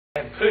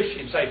and push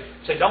you and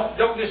say,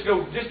 don't just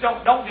go,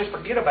 don't just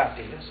forget about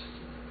this.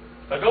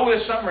 But go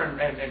this summer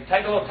and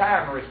take a little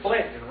time and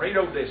reflect and read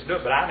over this and do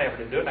it. But I never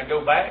did do it. And I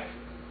go back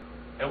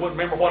and wouldn't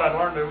remember what I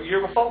learned the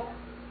year before.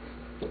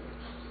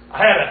 I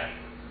had a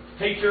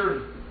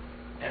teacher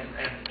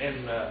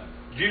in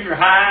junior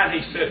high,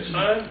 and he said,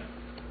 "Son,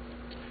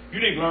 you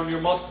need to learn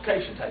your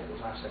multiplication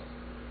tables." I said,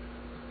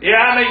 "Yeah,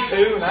 I need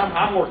to, and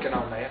I'm working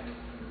on that.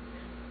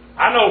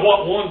 I know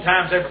what 1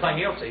 times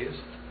everything else is."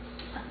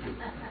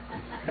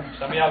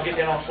 Some of y'all get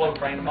that on slow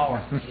train tomorrow.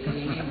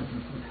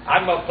 I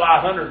can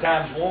multiply 100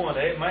 times 1,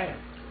 amen.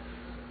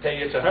 Tell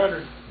you it's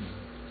 100.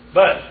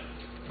 But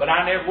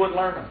I never would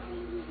learn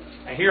them.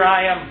 And here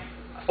I am,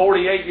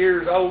 48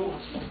 years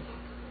old,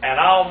 and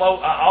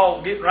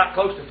all getting right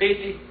close to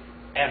 50,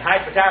 and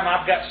half the time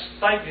I've got to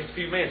think in a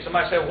few minutes.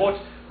 Somebody said, what's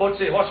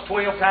it? What's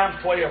 12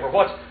 times 12? Or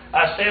what's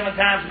 7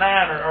 times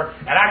 9?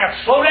 And I got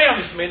to slow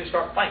down just a minute and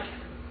start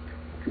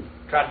thinking.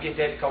 Try to get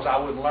that because I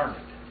wouldn't learn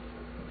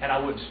it. And I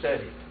wouldn't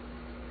study it.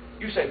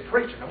 You say,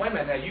 "Preacher, now wait a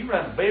minute, now you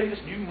run a business,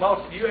 and you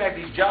have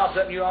these jobs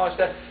up and you all this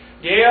stuff."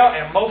 Yeah,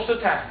 and most of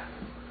the time,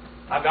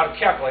 I've got a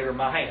calculator in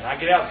my hand. I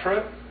get out of the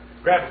truck,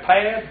 grab a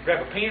pad,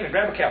 grab a pen, and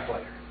grab a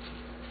calculator.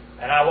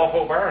 And I walk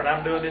over there, and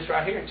I'm doing this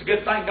right here. It's a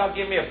good thing God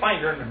give me a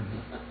finger, and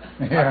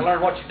I can learn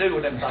what you do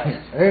with them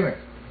things. Amen.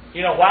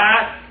 You know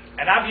why?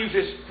 And I've used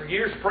this for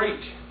years to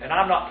preach, and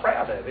I'm not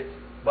proud of it,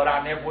 but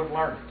I never would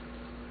learn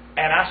it.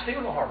 And I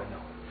still don't hardly know.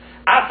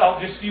 I thought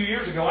just a few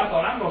years ago,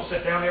 I'm going to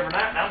sit down every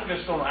night, and I'm going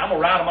to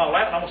write them all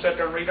out, and I'm going to sit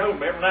there and read over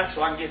them every night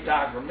so I can get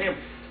tired of remember.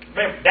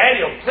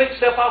 Daddy will click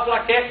stuff off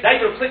like that.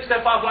 David will click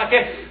stuff off like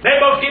that. They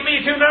both give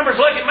me 2 numbers,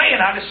 look at me,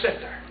 and I just sit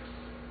there.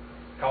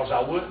 Because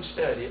I wouldn't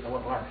study it and I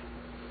wouldn't learn it.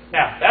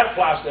 Now, that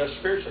applies to us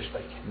spiritually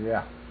speaking.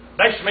 Yeah.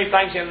 There's so many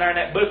things in there in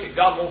that book that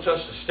God wants us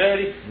to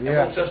study and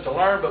wants us to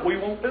learn, but we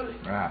won't do it.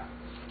 Right.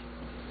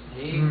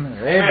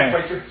 Amen.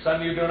 Preacher,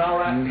 some of you are doing all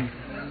right.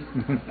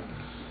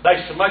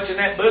 There's so much in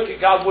that book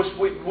that God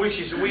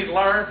wishes that we'd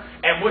learn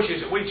and wishes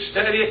that we'd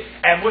study it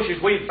and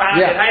wishes we'd find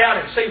it out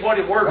and see what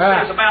His Word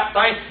says about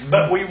things,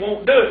 but we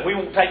won't do it. We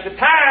won't take the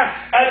time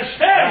to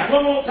study.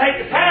 We won't take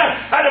the time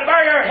to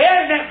bury our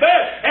head in that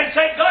book and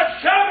say, "God,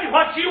 show me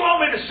what you want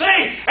me to see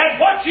and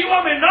what you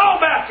want me to know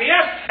about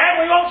this,"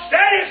 and we won't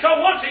study it. So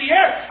once a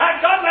year, and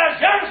God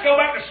lets young go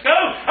back to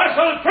school, and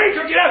so the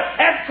preacher get up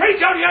and preach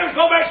on the young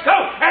go back to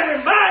school and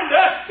remind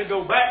us to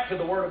go back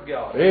to the Word of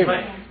God.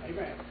 Amen.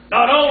 Amen.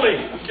 Not only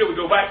should we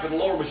go back to the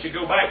Lord, we should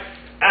go back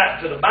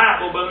to the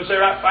Bible, but we say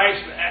right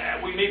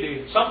fast, we need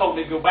to, some folks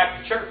need to go back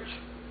to church.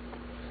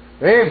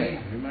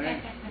 Amen.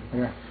 Amen.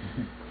 Yeah.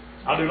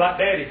 I'll do like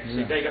Daddy.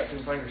 See, Daddy got 2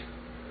 fingers.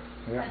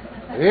 Yeah.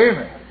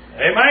 Amen.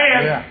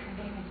 Amen. Yeah.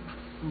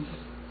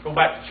 Go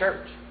back to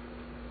church.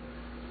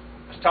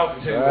 I was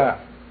talking to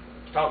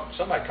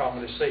somebody called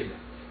me this evening.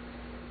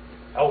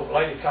 Old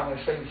lady called me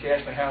this evening. She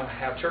asked me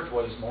how church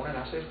was this morning.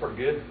 I said, "It's pretty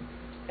good."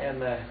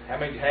 And how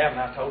many do you have?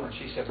 And I told her, and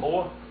she said,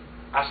 "Boy,"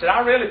 I said,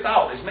 "I really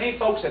thought as many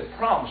folks had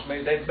promised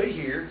me they'd be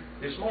here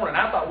this morning.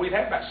 I thought we'd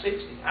have about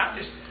 60. I'm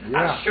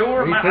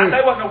sure,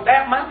 there wasn't no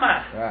doubt in my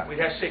mind we'd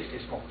have 60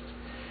 this morning."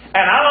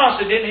 And I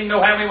honestly didn't even know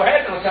how many we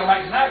had until I come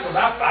back tonight because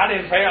I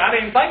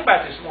didn't think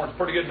about this morning.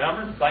 It's a pretty good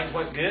number. Things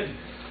went good.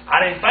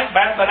 I didn't think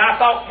about it, but I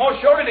thought,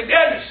 most surely to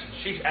goodness.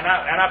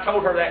 I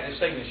told her that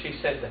this evening. She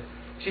said,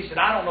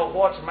 "I don't know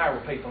what's the matter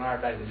with people in our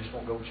day that just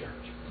won't go to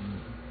church."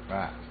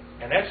 Right.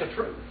 And that's the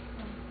truth.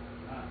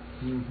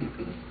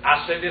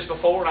 I said this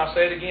before and I'll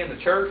say it again. The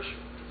church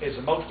is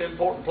the most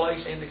important place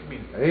in the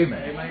community.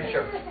 Amen. Amen.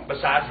 Church.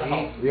 Besides the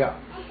home. Yeah.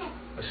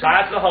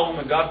 Besides the home,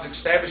 and God's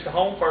established the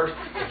home first,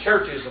 the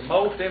church is the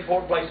most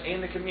important place in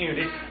the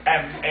community,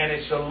 and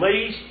it's the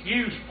least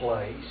used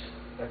place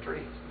that there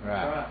is.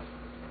 Right.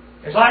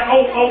 It's like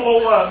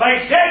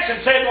Mace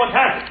Jackson said one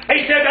time.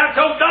 He said, "I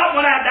told God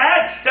when I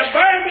died to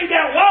bury me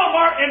down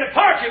Walmart in the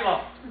parking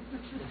lot."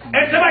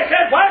 And somebody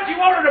said, "Why did you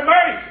want her to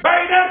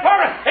bury down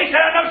Parma?" He said,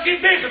 "I know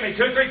she'd visit me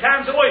 2 or 3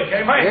 times a week."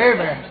 Amen.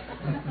 Amen.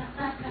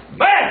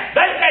 Man,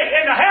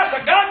 in the house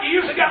of God, you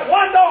usually got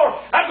 1 door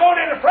going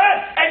in the front,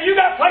 and you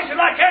got places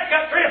like that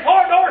got 3 or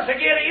 4 doors to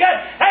get in.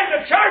 And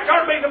the church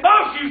ought to be the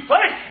most used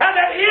place, and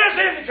that is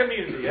in the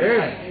community.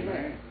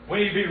 Amen. We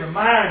need to be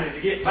reminded to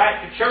get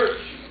back to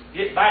church.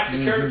 Get back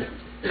to church.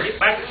 Get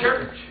back to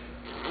church.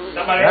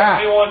 Somebody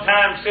asked me one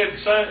time, said,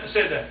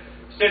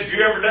 "Have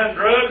you ever done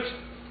drugs?"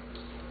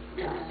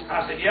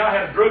 I said, "Yeah, I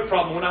had a drug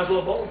problem when I was a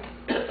little boy."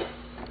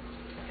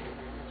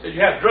 Said, "You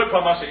had a drug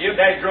problem?" I said, "Yeah,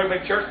 Daddy drugged me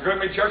to church, and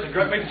drugged me to church, and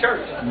drugged me to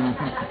church."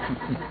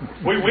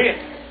 We went.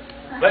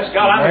 Bless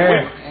God, we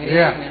went.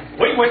 Yeah.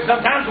 We went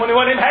sometimes when we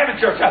wasn't even having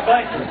church, I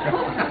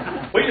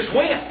think. We just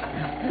went.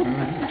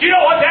 Do you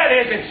know what that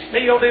is? It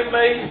instilled in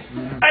me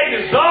a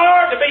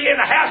desire to be in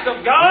the house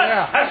of God,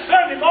 a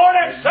Sunday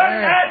morning,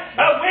 Sunday night,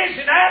 a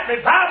Wednesday night,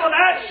 revival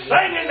night,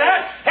 singing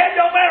night. It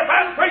don't matter if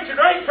I'm a preacher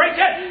or ain't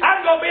preaching.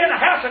 I'm going to be in the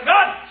house of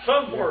God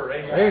somewhere.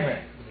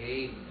 Amen.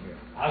 Amen.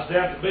 I was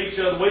down at the beach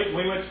the other week, and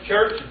we went to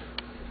church,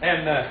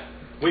 and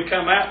we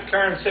come out, and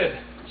Karen said,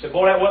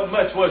 "Boy, that wasn't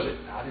much, was it?"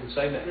 I didn't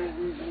say that.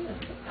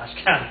 I was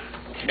kind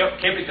of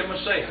kept it to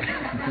myself.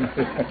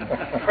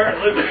 Heard a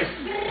little bit.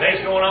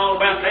 They's going on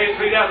about they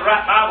read out the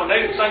right Bible, and they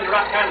didn't sing the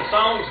right kind of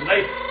songs, and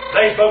they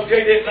supposed to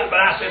do that. But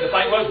I said the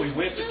thing was we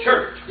went to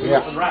church. We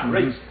went for the right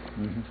reason.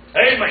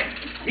 Amen.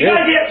 You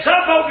got to get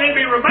some folks need to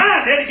be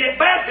reminded to get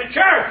back to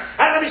church.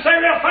 And let me say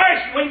real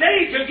fast, we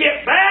need to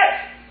get back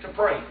to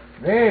pray.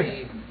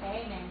 Amen.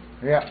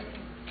 Yeah.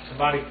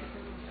 Somebody,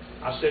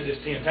 I said this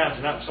 10 times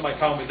tonight. Somebody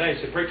called me today and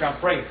said, "Preacher, I'm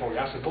praying for you."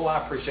 I said, "Boy,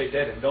 I appreciate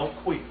that, and don't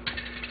quit."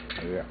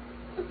 Yeah.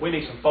 We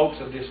need some folks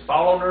that just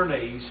fall on their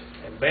knees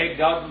and beg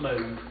God to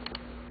move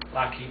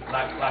like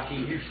he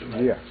used to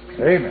move. Yeah.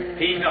 Amen.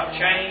 He's not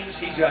changed.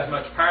 He's got as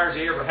much power as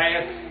he ever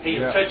had.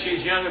 He'll touch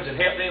his young'uns and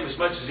help them as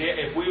much as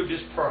if we'll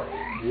just pray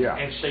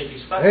and seek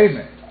His face.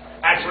 Amen.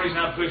 That's the reason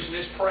I'm pushing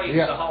this praise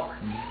so hard.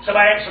 Mm-hmm.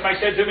 Somebody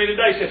said to me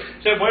today,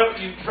 said, "Well,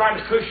 you're trying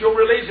to push your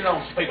religion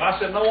on some people." I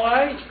said, "No,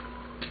 I ain't.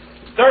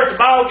 They're at the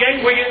ball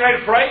game. We're getting ready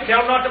to pray.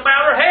 Tell them not to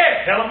bow their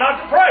head. Tell them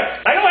not to pray.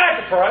 They don't have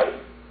to pray.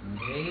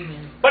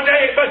 Amen. But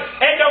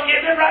don't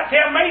give them right.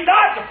 Tell me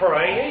not to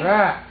pray."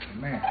 Right.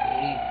 Amen.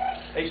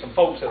 There's some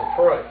folks that'll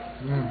pray.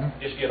 Mm-hmm.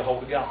 Just get a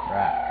hold of God.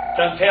 Right.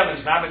 Son, tell me,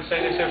 and I've been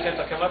saying this ever since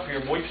I come up here,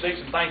 and we've seen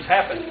some things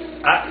happen.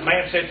 A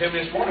man said to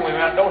me this morning, we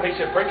went out the door, he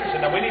said, "Preacher, said,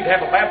 now we need to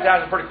have a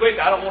baptizing pretty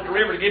quick. I don't want the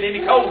river to get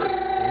any colder."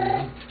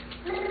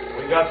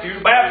 We got a few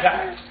to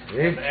baptize.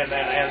 And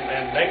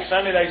next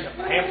Sunday, there's a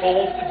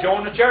handful wants to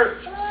join the church.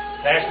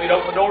 They asked me to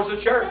open the doors of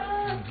the church.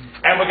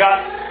 And we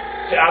got,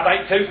 I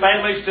think, 2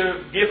 families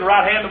to give the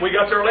right hand. We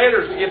got their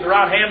letters to give the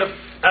right hand of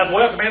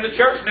welcome in the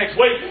church next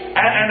week.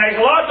 And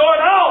there's a lot going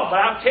on, but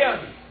I'm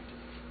telling you,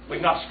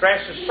 we've not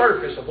scratched the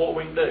surface of what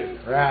we can do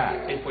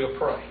if we'll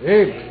pray.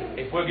 Amen.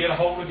 If we'll get a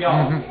hold of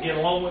God, get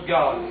along with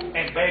God,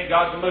 and beg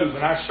God to move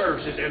in our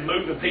services and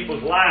move in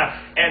people's lives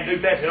and do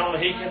that only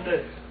He can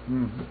do.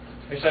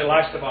 They say,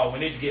 last of all, we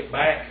need to get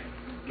back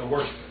to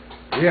worshiping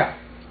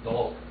the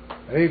Lord.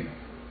 Amen.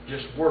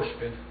 Just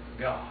worshiping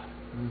God.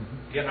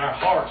 Getting our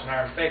hearts and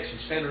our affections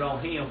centered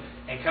on Him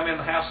and come in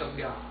the house of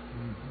God.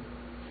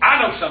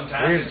 I know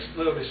sometimes it's a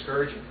little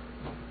discouraging.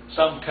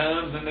 Some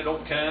come, and then they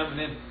don't come,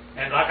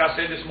 and like I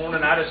said this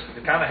morning, I just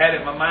kind of had it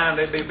in my mind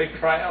there'd be a big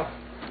crowd.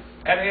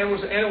 And it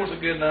was a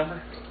good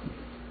number.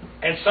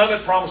 And some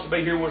that promised to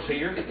be here was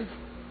here.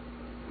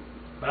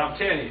 But I'm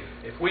telling you,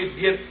 if we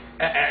get,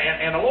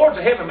 and the Lord's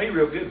helping me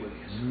real good with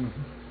this.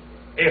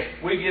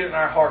 If we get in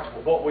our hearts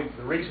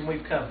the reason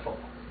we've come for.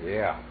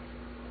 Yeah.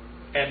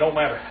 And no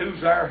matter who's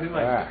there, who ain't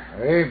there.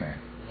 Amen.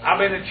 I've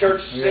been in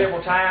church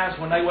several times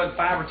when there wasn't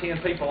 5 or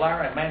 10 people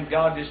there, and man,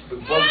 God just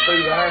broke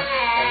through there,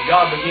 and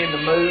God began to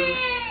move,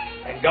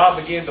 and God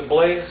began to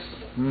bless.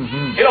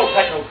 It don't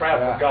take no crowd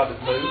for God to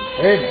move.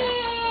 Amen.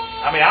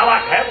 I mean, I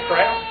like to have a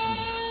crowd.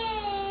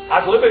 I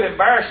was a little bit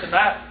embarrassed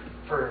tonight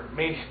for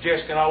me and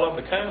Jessica and all of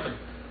them to come, and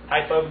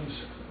half of them's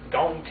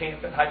gone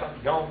camping, half of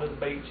them's gone to the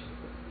beach.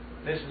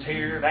 This one's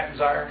here, and that one's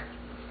there.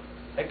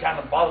 It kind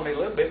of bothered me a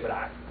little bit, but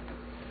I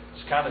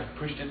just kind of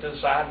pushed it to the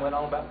side and went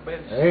on about the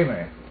business.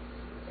 Amen.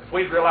 If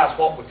we'd realize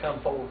what we come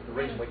for, the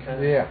reason we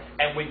come,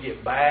 and we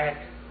get back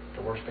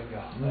to worshiping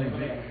God.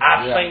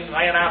 I've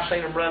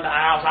seen them run the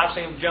aisles. I've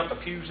seen them jump the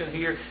pews in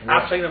here.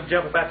 I've seen them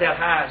jump about that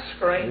high and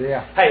scream.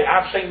 Hey,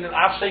 I've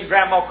seen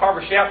Grandma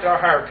Carver shout till her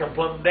hair come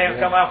plumb down,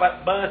 come off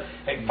that bun,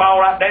 and fall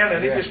right down,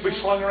 and it just be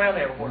slung around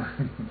everywhere.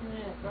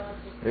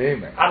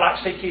 Amen. I'd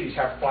like to see Kitty's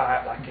hair fly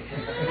out like that.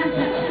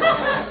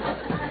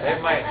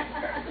 Amen.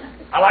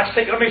 I like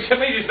to see.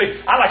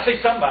 I like to see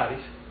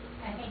somebody's.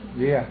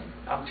 Yeah.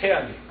 I'm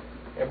telling you,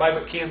 everybody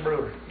but Ken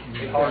Brewer.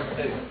 It's hard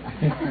to do.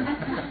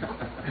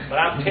 But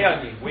I'm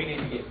telling you, we need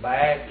to get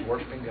back to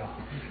worshiping God.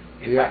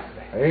 Get back to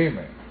that.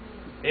 Amen.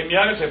 Them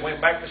youngins have went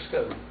back to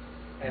school,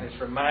 and it's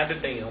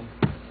reminded them,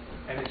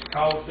 and it's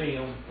caused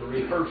them to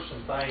rehearse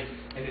some things,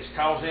 and it's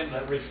caused them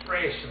to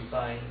refresh some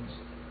things.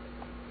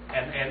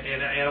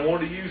 And I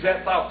want to use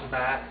that thought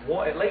tonight.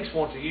 At least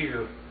once a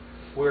year,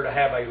 we're to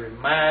have a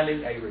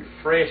reminding, a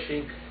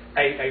refreshing,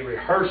 a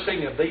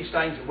rehearsing of these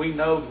things that we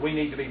know that we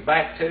need to be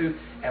back to,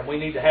 and we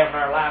need to have in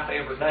our life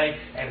every day.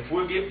 And if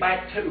we'll get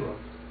back to them,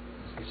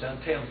 His Son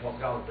tells us what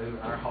God will do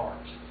in our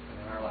hearts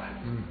and in our lives.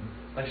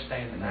 Let's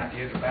stand tonight.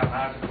 Here's about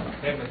our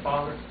Heavenly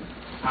Father,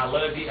 I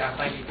love you. I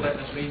thank you for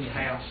letting us be in your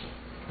house.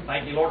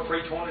 Thank you, Lord, for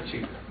each one of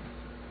you.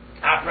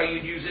 I pray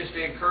you'd use this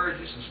to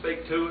encourage us and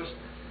speak to us.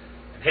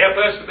 Help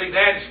us to be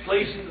that is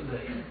pleasing to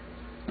Thee.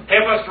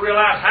 Help us to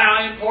realize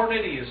how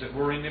important it is that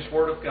we're in this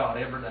Word of God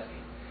every day.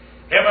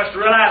 Help us to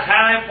realize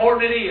how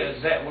important it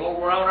is that, Lord,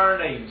 we're on our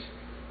knees,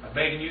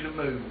 begging you to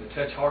move, to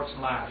touch hearts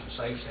and lives and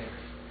save sinners.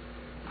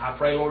 I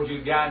pray, Lord,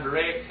 you guide and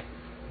direct.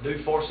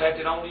 Do for us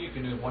that only you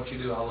can do. What you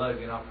do, I love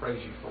you and I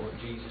praise you for it in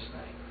Jesus'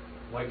 name.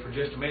 Wait for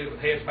just a minute with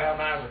heads bowed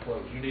and eyes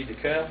closed. You need to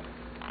come.